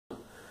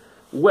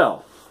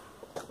Well,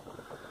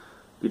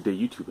 good day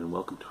YouTube and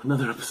welcome to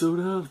another episode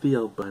of the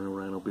Albino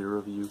Rhino Beer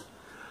Review.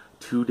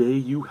 Today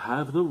you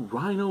have the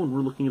Rhino, and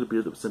we're looking at a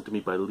beer that was sent to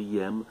me by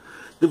Liam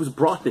that was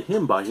brought to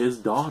him by his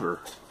daughter.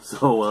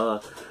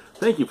 So,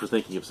 thank you for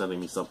thinking of sending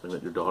me something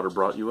that your daughter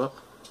brought you up.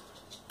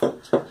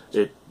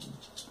 It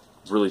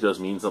really does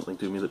mean something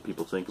to me that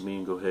people think of me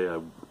and go, hey,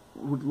 I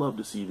would love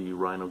to see the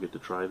Rhino get to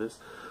try this.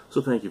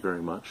 So thank you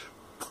very much.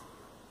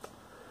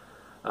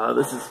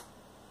 This is...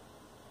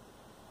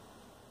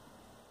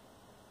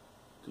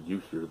 Did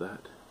you hear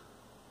that?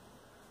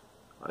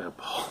 I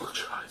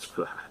apologize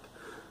for that.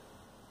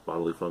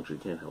 Bodily function,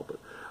 can't help it.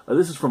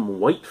 This is from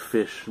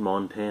Whitefish,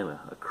 Montana.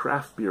 A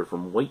craft beer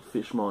from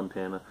Whitefish,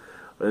 Montana.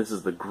 This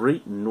is the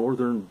Great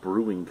Northern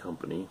Brewing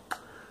Company.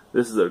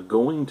 This is a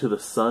Going to the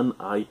Sun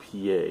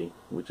IPA,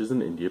 which is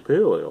an India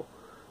Pale Ale.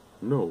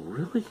 No,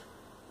 really?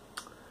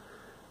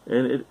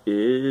 And it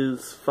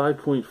is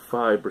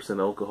 5.5%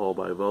 alcohol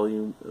by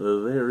volume.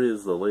 There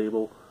is the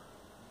label.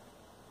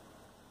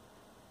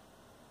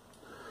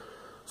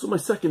 So my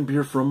second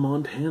beer from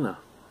Montana.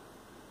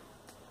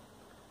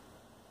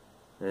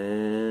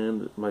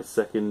 And my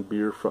second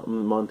beer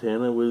from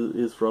Montana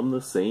is from the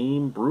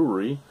same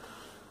brewery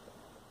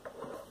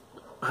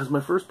as my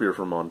first beer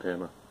from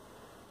Montana.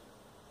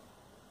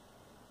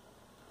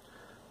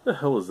 What the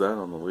hell is that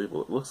on the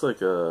label? It looks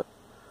like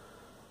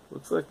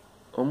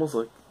almost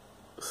like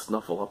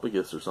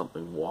Snuffleupagus or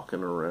something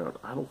walking around.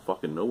 I don't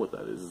fucking know what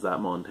that is. Is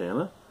that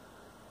Montana?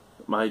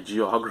 My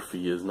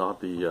geography is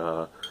not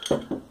the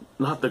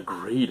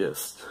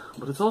greatest,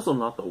 but it's also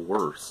not the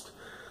worst.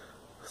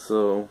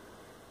 So,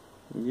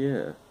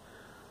 yeah.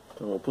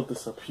 And we'll put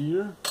this up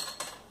here,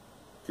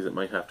 because it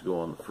might have to go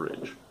on the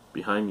fridge.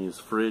 Behind me is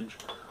fridge.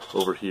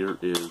 Over here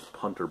is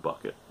punter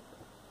bucket.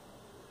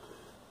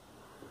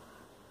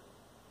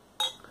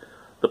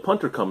 The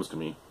punter comes to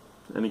me,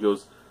 and he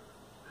goes,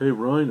 "Hey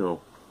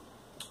Rhino,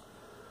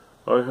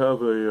 I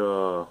have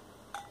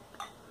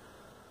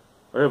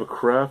a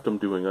craft I'm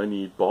doing. I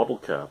need bottle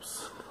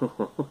caps."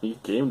 You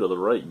came to the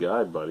right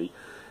guy, buddy.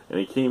 And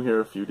he came here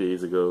a few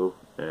days ago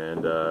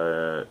and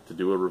to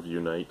do a review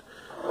night.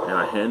 And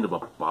I hand him a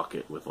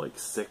bucket with like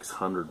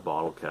 600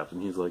 bottle caps.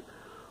 And he's like,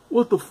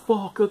 "What the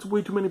fuck? That's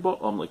way too many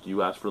bottles." I'm like,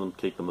 "You asked for them,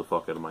 take them the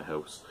fuck out of my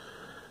house."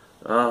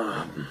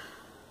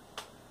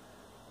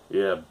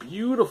 Yeah,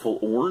 beautiful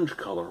orange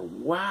color.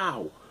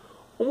 Wow.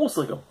 Almost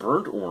like a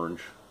burnt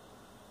orange.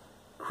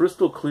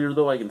 Crystal clear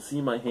though. I can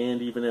see my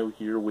hand even out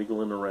here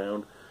wiggling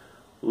around.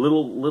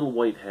 Little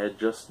white head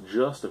just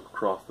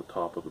across the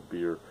top of the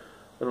beer.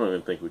 I don't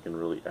even think we can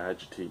really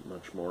agitate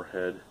much more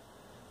head.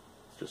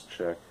 Let's just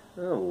check.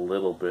 A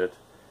little bit.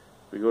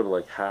 We go to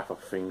like half a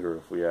finger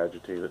if we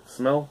agitate it.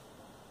 Smell?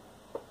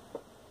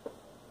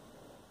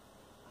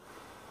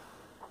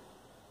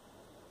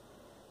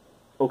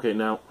 Okay,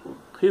 now,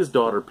 his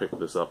daughter picked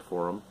this up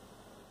for him.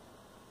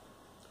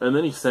 And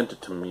then he sent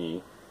it to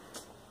me.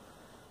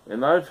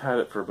 And I've had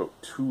it for about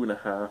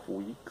 2.5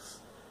 weeks.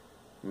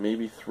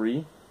 Maybe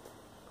 3.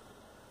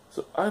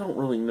 So I don't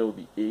really know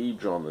the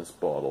age on this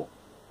bottle.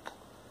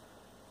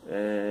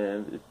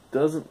 And it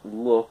doesn't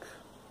look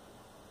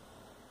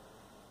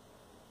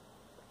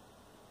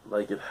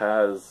like it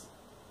has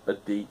a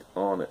date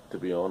on it, to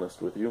be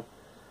honest with you.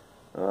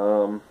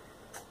 And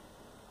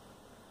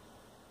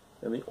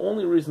the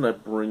only reason I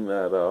bring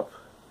that up,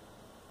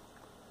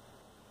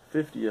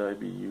 50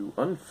 IBU,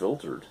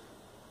 unfiltered.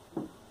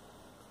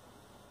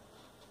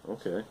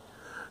 Okay.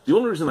 The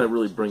only reason I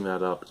really bring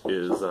that up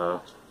is,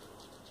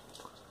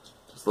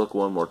 just look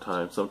one more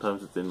time.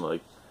 Sometimes it's in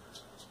like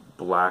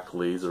black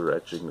laser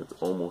etching that's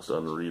almost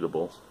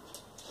unreadable.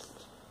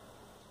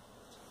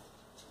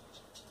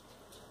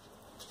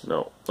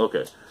 No.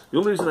 Okay. The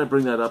only reason I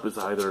bring that up is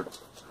either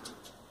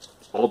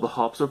all the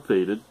hops are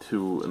faded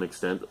to an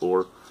extent,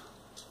 or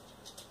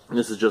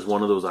this is just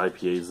one of those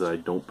IPAs that I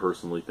don't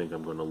personally think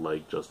I'm going to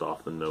like just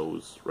off the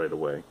nose right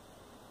away.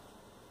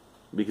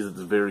 Because it's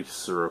very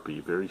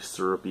syrupy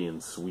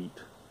and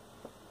sweet.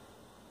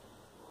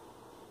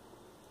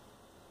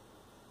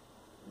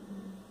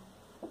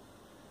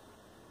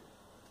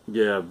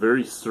 Yeah,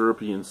 very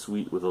syrupy and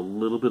sweet with a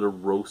little bit of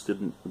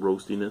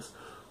roastiness.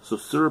 So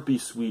syrupy,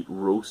 sweet,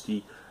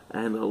 roasty,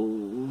 and a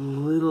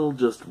little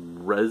just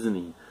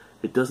resiny.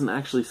 It doesn't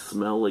actually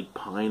smell like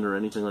pine or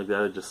anything like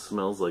that. It just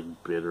smells like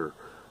bitter.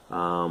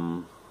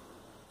 Yeah,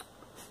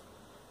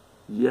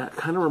 it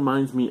kind of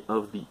reminds me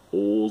of the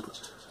old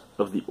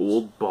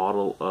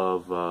bottle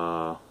of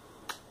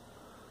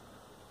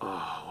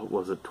what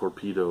was it?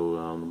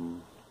 Torpedo,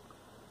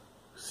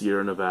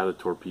 Sierra Nevada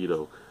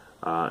Torpedo.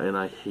 And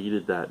I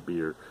hated that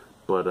beer,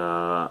 but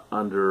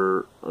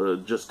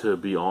just to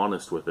be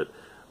honest with it,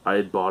 I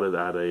had bought it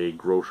at a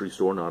grocery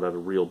store, not at a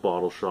real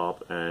bottle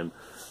shop, and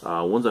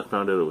once I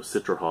found out it was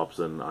Citra hops,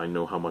 and I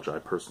know how much I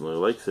personally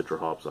like Citra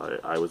hops,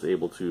 I was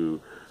able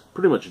to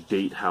pretty much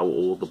date how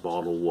old the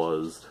bottle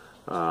was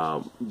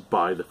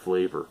by the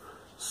flavor.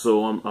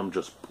 So I'm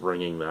just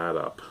bringing that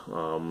up,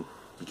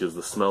 because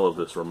the smell of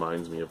this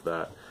reminds me of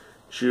that.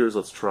 Cheers,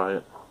 let's try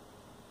it.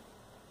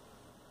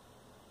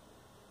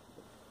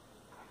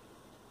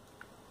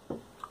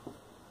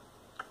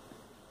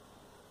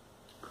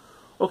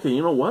 Okay,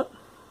 you know what?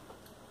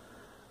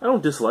 I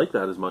don't dislike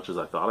that as much as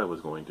I thought I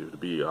was going to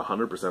be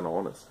 100%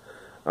 honest.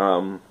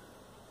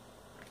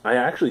 I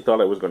actually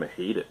thought I was going to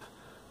hate it.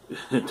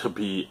 To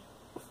be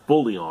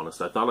fully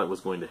honest, I thought I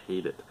was going to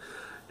hate it.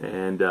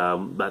 And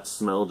that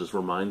smell just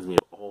reminds me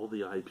of all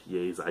the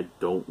IPAs I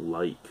don't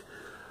like.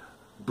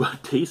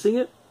 But tasting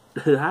it,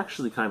 it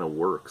actually kind of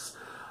works.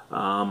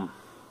 Back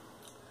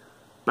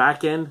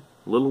end,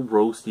 a little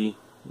roasty,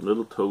 a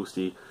little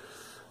toasty,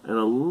 and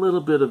a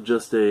little bit of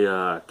just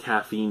a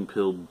caffeine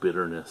pill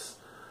bitterness.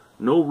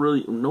 No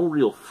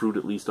real fruit,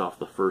 at least off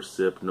the first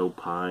sip. No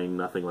pine,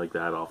 nothing like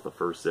that off the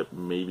first sip.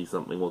 Maybe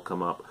something will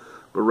come up,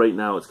 but right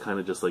now it's kind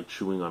of just like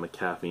chewing on a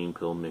caffeine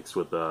pill mixed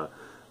with a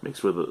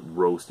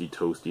roasty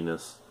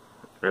toastiness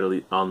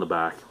on the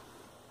back.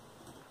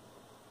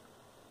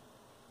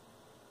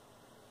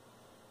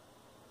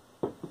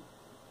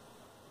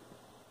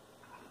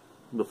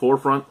 The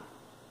forefront,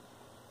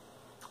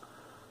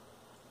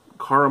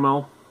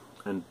 caramel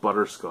and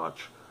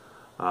butterscotch.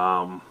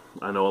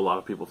 I know a lot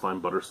of people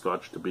find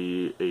butterscotch to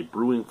be a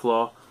brewing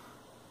flaw.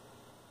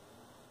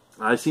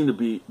 I seem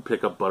to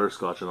pick up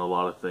butterscotch in a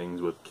lot of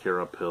things with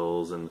Cara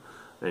pills and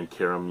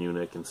Cara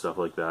Munich and stuff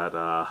like that.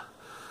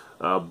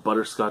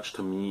 Butterscotch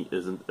to me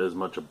isn't as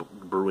much a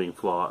brewing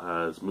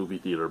flaw as movie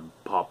theater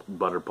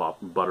butter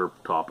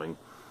topping.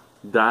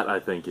 That, I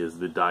think, is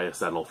the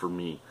diacetyl for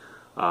me.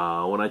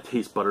 When I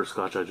taste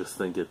butterscotch, I just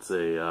think it's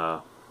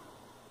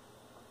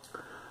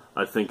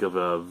I think of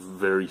a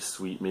very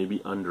sweet,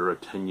 maybe under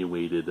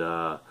attenuated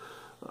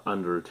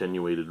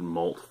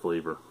malt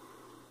flavor.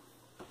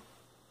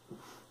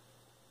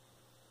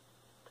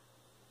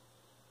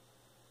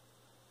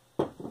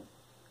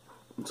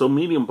 So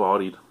medium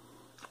bodied,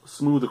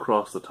 smooth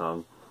across the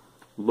tongue,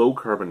 low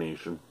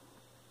carbonation,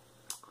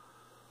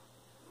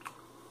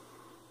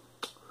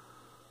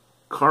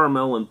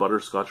 caramel and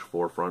butterscotch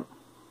forefront,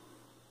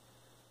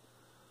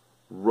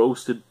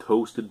 roasted,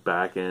 toasted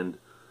back end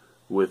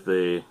with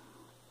a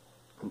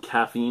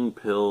caffeine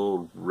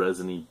pill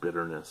resiny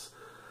bitterness.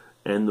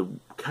 And the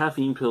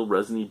caffeine pill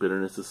resiny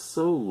bitterness is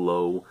so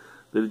low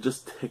that it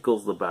just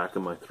tickles the back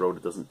of my throat.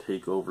 It doesn't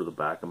take over the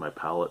back of my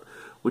palate,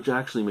 which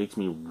actually makes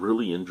me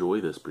really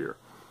enjoy this beer.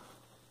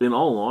 In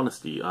all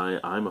honesty,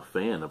 I'm a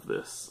fan of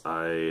this.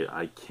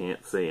 I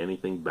can't say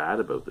anything bad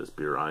about this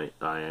beer. I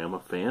am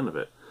a fan of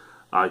it.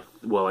 I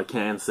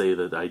can say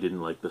that I didn't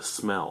like the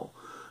smell.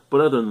 But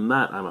other than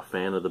that, I'm a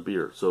fan of the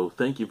beer. So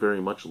thank you very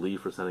much, Lee,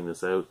 for sending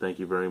this out. Thank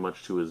you very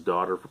much to his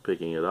daughter for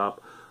picking it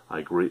up.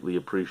 I greatly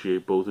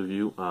appreciate both of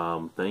you.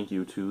 Thank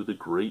you to the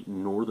Great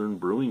Northern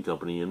Brewing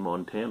Company in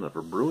Montana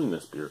for brewing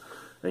this beer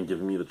and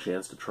giving me the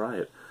chance to try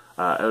it.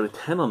 Out of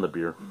 10 on the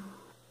beer,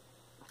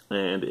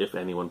 and if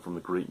anyone from the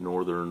Great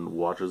Northern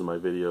watches my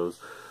videos,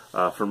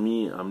 for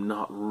me, I'm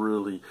not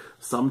really...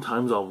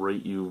 Sometimes I'll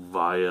rate you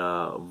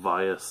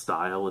via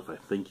style if I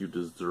think you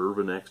deserve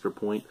an extra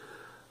point.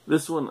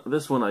 This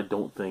one I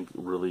don't think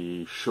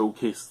really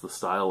showcases the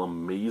style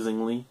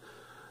amazingly.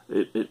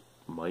 It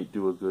might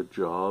do a good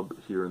job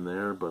here and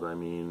there, but I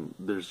mean,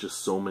 there's just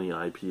so many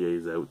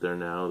IPAs out there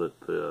now that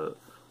that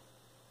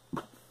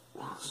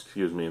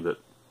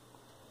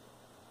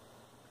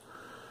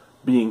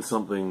being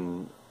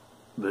something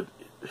that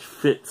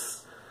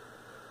fits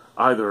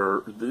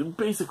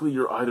basically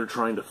you're either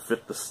trying to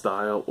fit the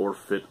style or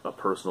fit a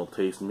personal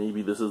taste.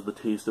 Maybe this is the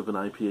taste of an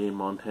IPA in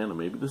Montana.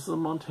 Maybe this is a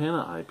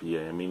Montana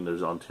IPA. I mean,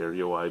 there's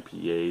Ontario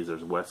IPAs,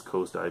 there's West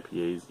Coast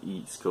IPAs,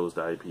 East Coast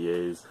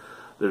IPAs,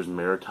 there's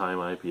Maritime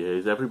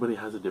IPAs. Everybody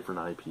has a different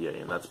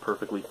IPA, and that's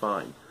perfectly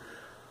fine.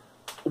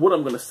 What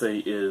I'm going to say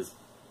is,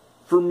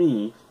 for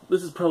me,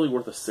 this is probably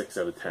worth a 6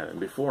 out of 10. And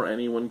before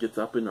anyone gets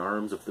up in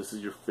arms if this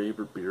is your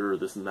favorite beer or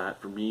this and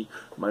that, for me,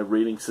 my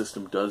rating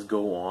system does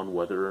go on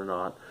whether or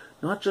not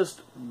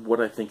just what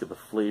I think of the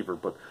flavor,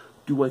 but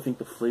do I think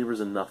the flavor is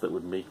enough that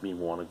would make me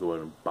want to go out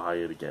and buy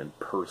it again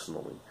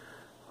personally.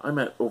 I'm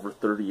at over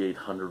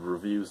 3,800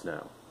 reviews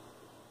now.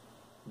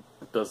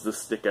 Does this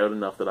stick out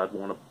enough that I'd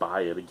want to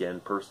buy it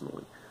again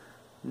personally?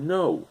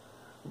 No.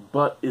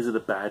 But is it a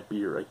bad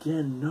beer?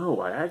 Again,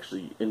 no. I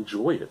actually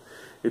enjoy it.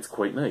 It's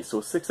quite nice. So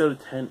a 6 out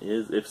of 10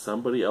 is, if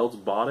somebody else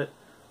bought it,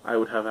 I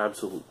would have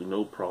absolutely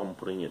no problem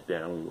putting it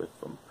down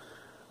with them.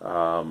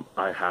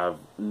 I have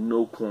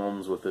no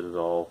qualms with it at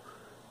all.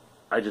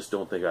 I just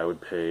don't think I would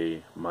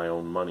pay my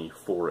own money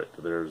for it.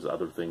 There's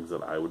other things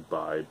that I would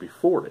buy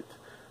before it.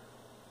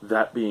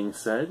 That being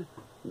said,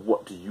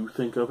 what do you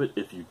think of it?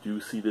 If you do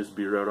see this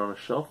beer out on a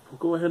shelf,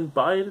 go ahead and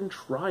buy it and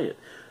try it.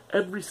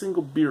 Every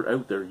single beer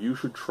out there you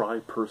should try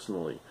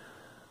personally.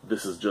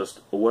 This is just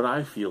what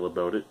I feel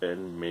about it,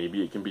 and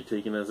maybe it can be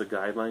taken as a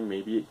guideline,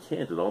 maybe it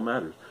can't. It all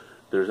matters.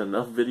 There's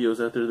enough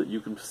videos out there that you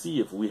can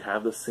see if we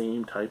have the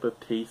same type of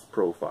taste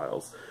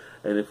profiles.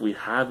 And if we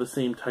have the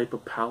same type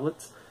of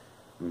palates,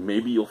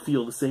 maybe you'll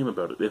feel the same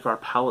about it. If our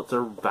palates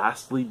are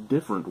vastly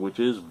different, which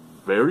is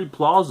very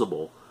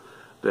plausible,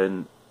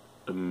 then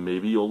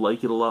maybe you'll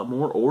like it a lot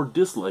more or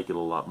dislike it a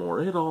lot more.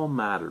 It all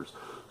matters.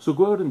 So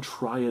go out and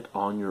try it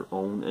on your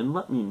own and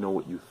let me know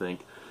what you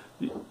think.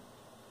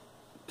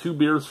 2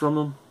 beers from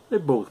them,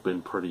 they've both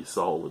been pretty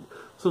solid.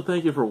 So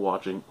thank you for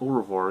watching. Au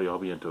revoir, y a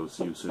bientôt.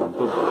 See you soon.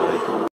 Bye-bye.